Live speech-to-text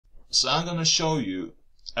So I'm gonna show you.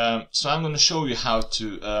 How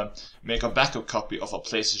to make a backup copy of a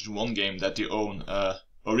PlayStation 1 game that you own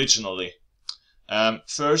originally.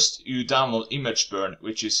 First, you download ImageBurn,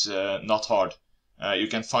 which is not hard. You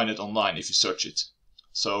can find it online if you search it.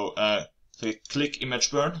 So click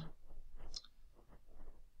ImageBurn,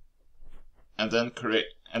 and then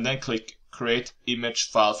click Create Image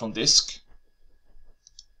File from Disk,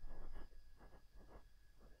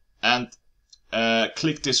 and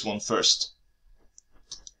click this one first,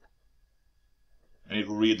 and it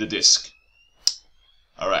will read the disk.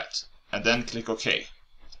 Alright, and then click OK.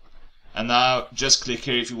 And now just click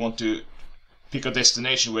here if you want to pick a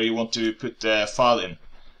destination where you want to put the file in.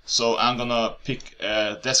 So I'm gonna pick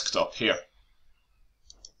desktop here,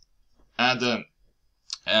 and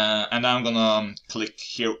I'm gonna click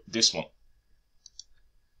here this one,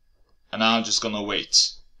 and I'm just gonna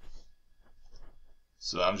wait.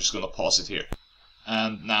 So I'm just gonna pause it here,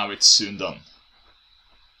 and now it's soon done.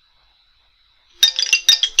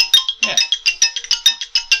 Yeah,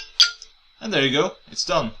 and there you go, it's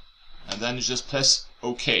done. And then you just press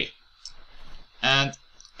OK. And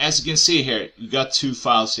as you can see here, you got two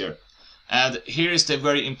files here. And here is the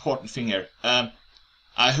very important thing here.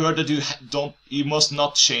 I heard that you must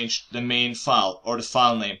not change the main file or the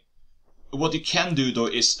file name. What you can do though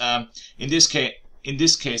is, in this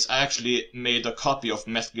case, I actually made a copy of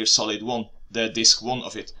Metal Gear Solid 1, the disc 1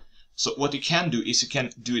 of it. So what you can do is you can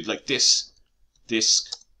do it like this,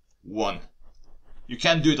 disc 1. You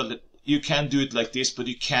can do it like this, but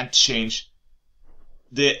you can't change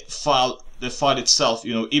the file itself,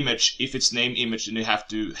 you know, image. If it's name image, then you have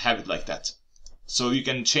to have it like that. So you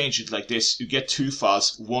can change it like this. You get two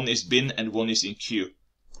files, one is bin and one is in queue.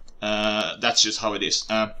 That's just how it is.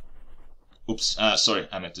 Oops, sorry,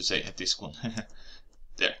 I meant to say disk 1.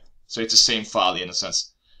 There. So it's the same file in a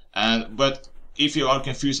sense. But if you are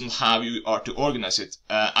confused on how you are to organize it,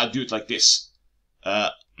 I do it like this.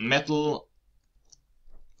 Metal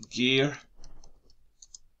Gear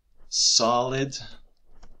Solid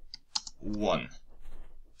 1,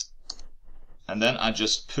 and then I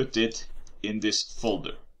just put it in this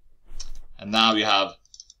folder, and now we have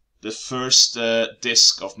the first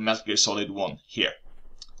disc of Metal Gear Solid 1 here.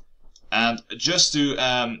 And just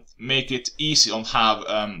to make it easy on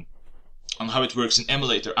how it works in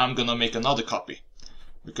emulator, I'm gonna make another copy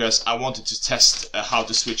because I wanted to test how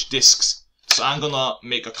to switch discs. So I'm gonna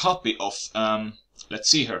make a copy of let's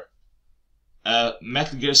see here,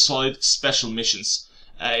 Metal Gear Solid Special Missions.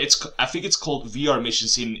 I think it's called VR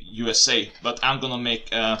Missions in USA, but I'm gonna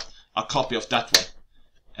make a copy of that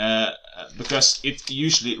one because it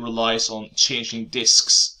usually relies on changing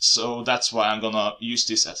discs. So that's why I'm gonna use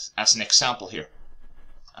this as an example here.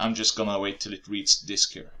 I'm just gonna wait till it reads the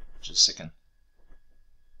disk here. Just a second.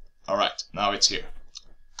 Alright, now it's here.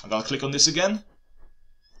 I'm gonna click on this again.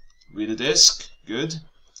 Read the disk. Good.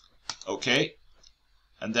 Okay.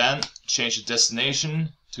 And then change the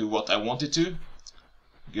destination to what I want it to.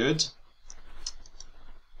 Good.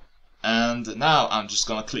 And now I'm just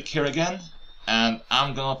gonna click here again, and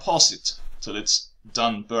I'm gonna pause it till it's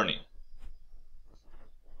done burning.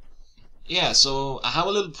 Yeah, so I have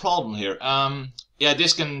a little problem here. Yeah,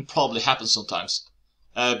 this can probably happen sometimes.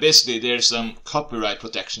 Basically, there's some copyright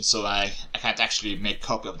protection, so I can't actually make a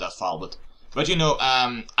copy of that file. But you know,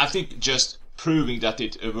 I think just proving that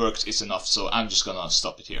it works is enough, so I'm just gonna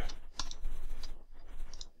stop it here.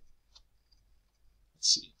 Let's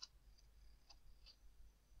see.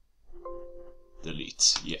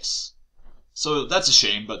 Delete, yes. So that's a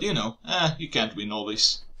shame, but you know, you can't win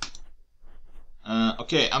always.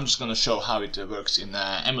 Okay, I'm just gonna show how it works in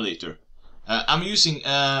emulator. I'm using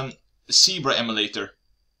Xebra Emulator.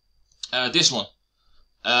 This one.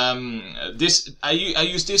 I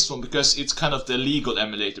use this one because it's kind of the legal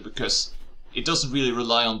emulator, because it doesn't really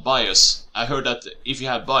rely on BIOS. I heard that if you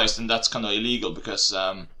have BIOS, then that's kind of illegal, because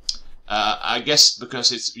I guess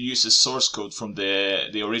because it uses source code from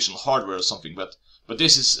the original hardware or something. But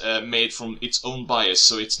this is made from its own BIOS,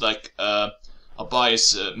 so it's like a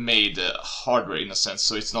BIOS made hardware in a sense.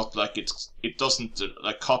 So it's not like it doesn't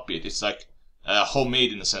like copy it. It's like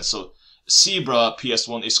homemade in a sense. So Xebra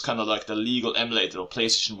PS1 is kind of like the legal emulator of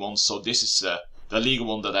PlayStation 1. So this is the legal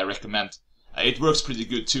one that I recommend. It works pretty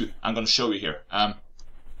good too. I'm gonna show you here.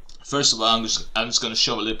 First of all, I'm just gonna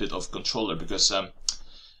show a little bit of controller, because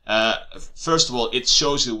first of all, it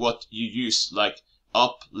shows you what you use, like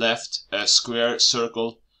up, left, square,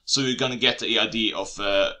 circle. So you're gonna get the idea of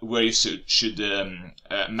where you should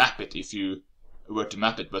map it if you were to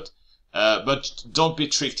map it. But don't be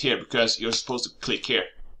tricked here, because you're supposed to click here,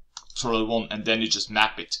 Control 1, and then you just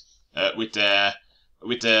map it with the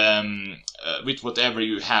with whatever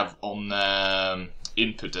you have on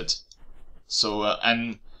inputted. So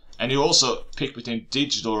and you also pick between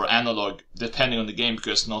digital or analog depending on the game,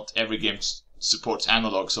 because not every game supports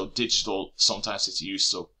analog, so digital sometimes it's used.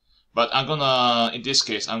 So, but I'm gonna, in this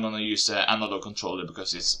case, I'm gonna use the analog controller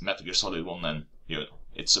because it's Metal Gear Solid 1 and you know,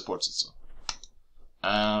 it supports it. So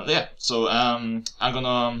yeah, so I'm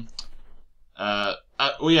gonna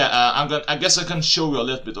I guess I can show you a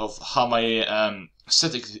little bit of how my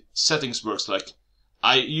settings works. Like,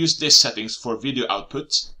 I use these settings for video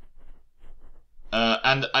output,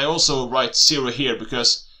 and I also write 0 here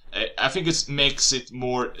because I think it makes it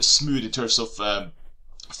more smooth in terms of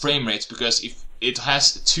frame rates, because if it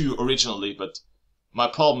has 2 originally, but my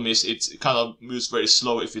problem is it kind of moves very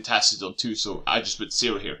slow if it has it on 2, so I just put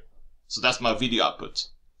 0 here. So that's my video output.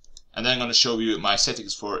 And then I'm going to show you my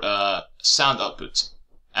settings for sound output.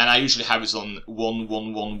 And I usually have it on 1,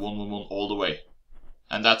 1, 1, 1, 1, 1 all the way.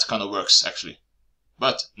 And that kind of works actually.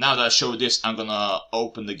 But now that I show this, I'm going to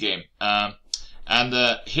open the game.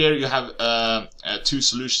 Here you have 2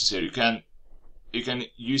 solutions here. You can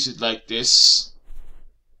use it like this,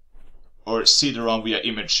 or CD-ROM via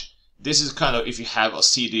image. This is kind of if you have a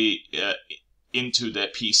CD into the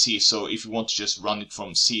PC, so if you want to just run it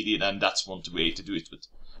from CD, then that's one way to do it with.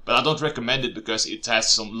 But I don't recommend it because it has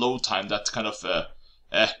some load time that kind of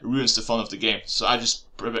ruins the fun of the game. So I just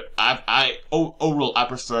overall I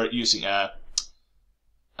prefer using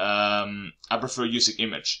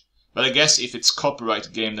image. But I guess if it's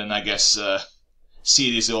copyrighted game, then I guess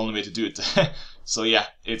CD is the only way to do it. So yeah,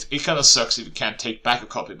 it kind of sucks if you can't take back a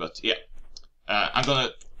copy. But yeah, I'm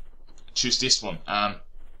gonna choose this one.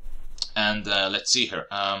 Let's see here.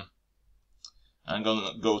 I'm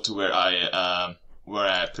gonna go to where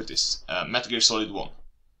I put this. Metal Gear Solid 1.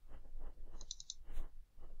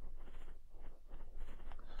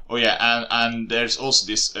 Oh yeah, and there's also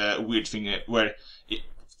this weird thing where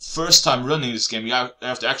first time running this game, you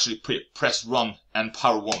have to actually press run and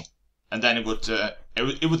power 1, and then it would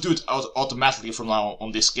do it automatically from now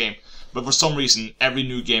on this game. But for some reason, every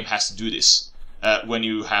new game has to do this when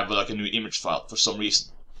you have like a new image file for some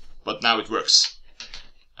reason. But now it works,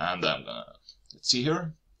 and I'm gonna, let's see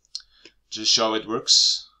here, just show it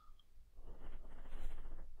works.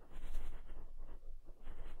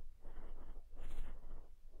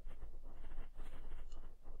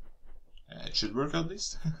 It should work at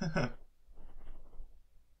least. Ah,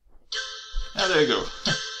 there you go.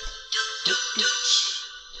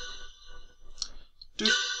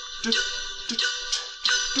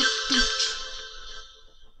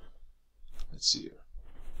 Let's see here.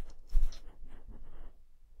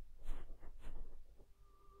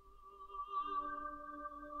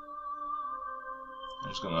 I'm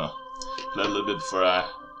just gonna play a little bit before I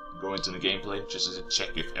go into the gameplay, just to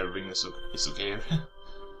check if everything is okay here.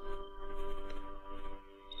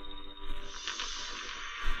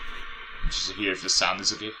 Just to hear if the sound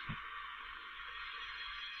is okay.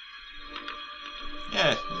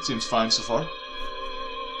 Yeah, it seems fine so far.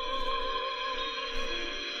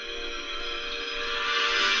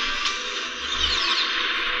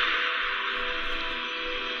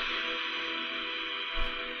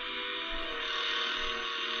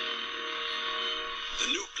 The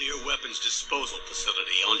nuclear weapons disposal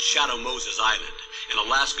facility on Shadow Moses Island in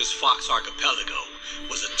Alaska's Fox Archipelago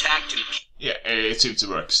was attacked and... Yeah, it seems to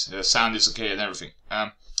work. The sound is okay and everything.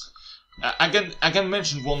 I can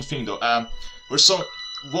mention one thing though.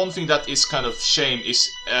 One thing that is kind of shame is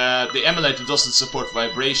the emulator doesn't support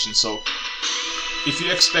vibration. So if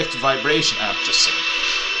you expect vibration, just a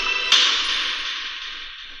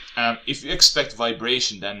second. If you expect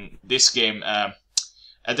vibration, then this game,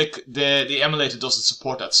 the emulator doesn't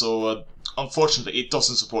support that. So unfortunately, it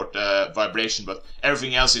doesn't support vibration. But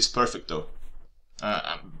everything else is perfect though.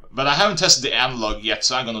 But I haven't tested the analog yet,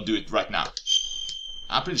 so I'm gonna do it right now.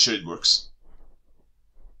 I'm pretty sure it works.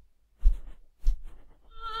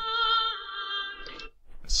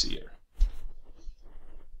 Let's see here.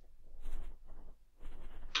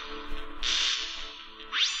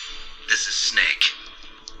 This is Snake.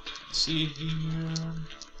 Let's see here.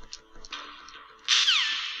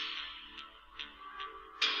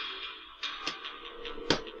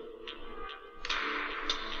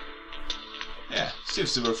 Yeah,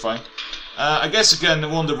 seems to work fine. I guess you can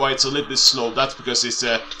wonder why it's a little bit slow. That's because it's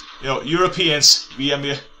you know, Europeans, we on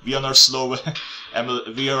our slow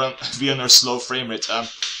we on our slow frame rate.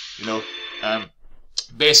 You know,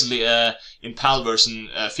 basically in PAL version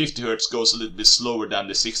 50 Hz goes a little bit slower than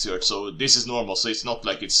the 60 Hz. So this is normal. So it's not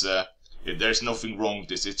like it's there's nothing wrong with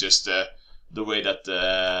this. It's just the way that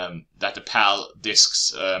that the PAL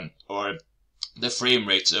discs or frame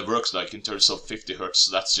rate works like in terms of 50 Hz.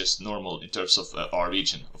 So that's just normal in terms of our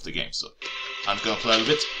region of the game. So I'm gonna play a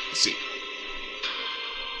little bit. Let's see.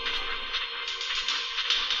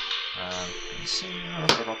 Let's see.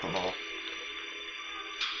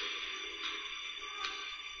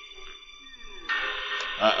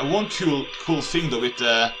 One cool thing though with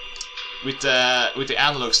the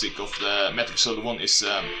analog stick of the Metal Gear Solid 1 is,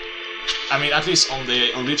 I mean, at least on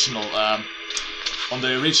the original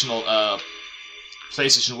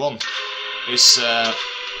PlayStation 1, is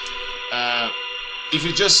if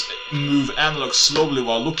you just move analog slowly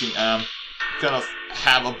while looking, you kind of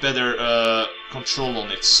have a better control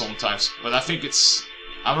on it sometimes. But I think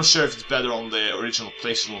I'm not sure if it's better on the original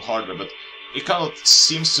PlayStation 1 hardware, but it kind of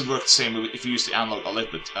seems to work the same if you use the analog a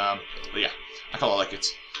little bit. But yeah, I kind of like it.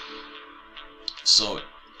 So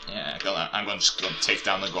yeah, I'm just gonna take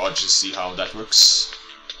down the guard to see how that works.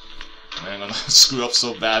 I'm gonna screw up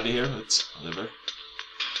so badly here, but whatever.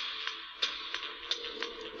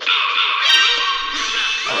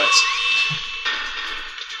 Alright.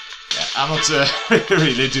 Yeah, I'm not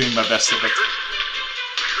really doing my best at it.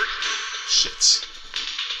 Shit.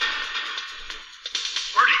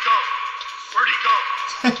 Where'd he go?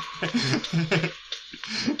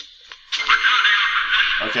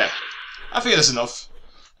 Okay. I think that's enough.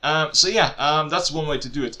 So yeah, that's one way to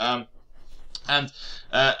do it. And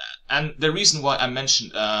the reason why I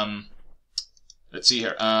mentioned, let's see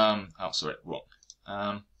here. Oh, sorry,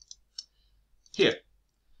 wrong. Here.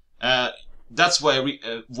 That's why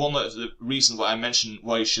one of the reasons why I mentioned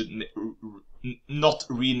why you should not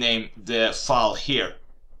rename the file here.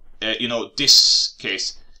 You know, this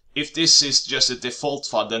case. If this is just a default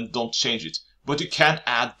file, then don't change it. But you can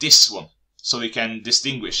add this one, so we can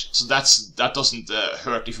distinguish. So that doesn't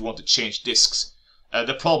hurt if you want to change disks.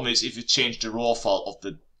 The problem is if you change the raw file of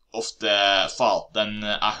the file, then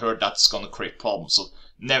I heard that's gonna create problems. So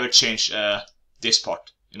never change this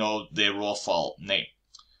part. You know, the raw file name.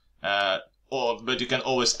 But you can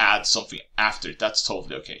always add something after it. That's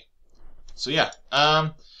totally okay. So yeah,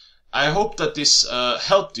 I hope that this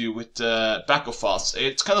helped you with backup files.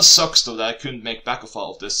 It kind of sucks though that I couldn't make backup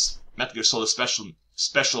file of this Metal Gear Solid special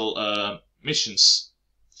missions,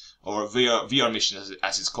 or VR missions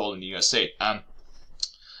as it's called in the USA.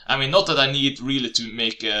 I mean, not that I need really to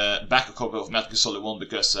make a backup copy of Metal Gear Solid 1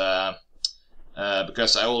 because I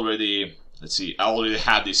already. Let's see, I already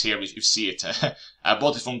have this here, if you see it. I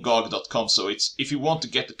bought it from GOG.com, so it's, if you want to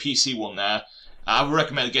get the PC one, I would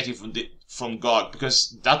recommend getting it from GOG,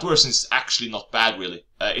 because that version is actually not bad, really.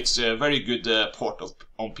 It's a very good port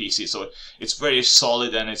on PC, so it's very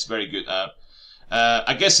solid and it's very good.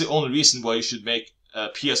 I guess the only reason why you should make a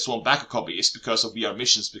PS1 backup copy is because of VR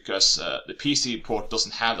missions, because the PC port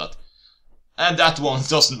doesn't have that. And that one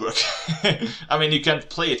doesn't work. I mean, you can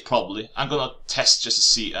play it probably. I'm gonna test just to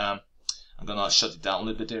see. I'm gonna shut it down a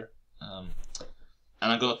little bit here, and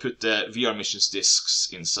I'm gonna put the VR missions discs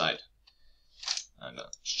inside. I'm gonna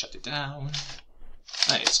shut it down.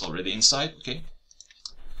 It's already inside, okay.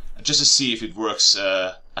 And just to see if it works,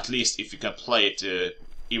 at least if you can play it,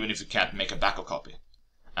 even if you can't make a backup copy.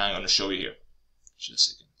 I'm gonna show you here. Just a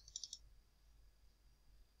second.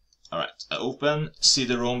 Alright, I open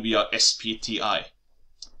CD-ROM via SPTI.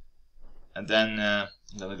 And then I'm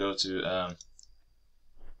gonna go to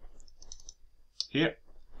here.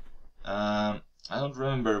 I don't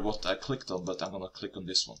remember what I clicked on, but I'm gonna click on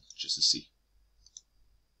this one just to see.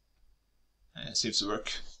 It seems to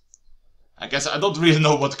work. I guess I don't really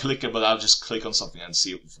know what to click on, but I'll just click on something and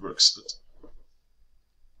see if it works. But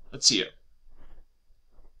let's see here.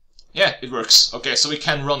 Yeah, it works. Okay, so we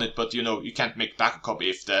can run it, but you know, you can't make backup copy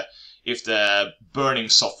if the burning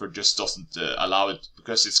software just doesn't allow it,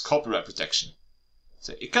 because it's copyright protection.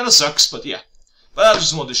 So it kind of sucks, but yeah. But I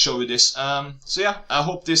just wanted to show you this. So yeah, I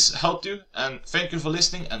hope this helped you, and thank you for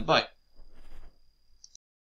listening, and bye.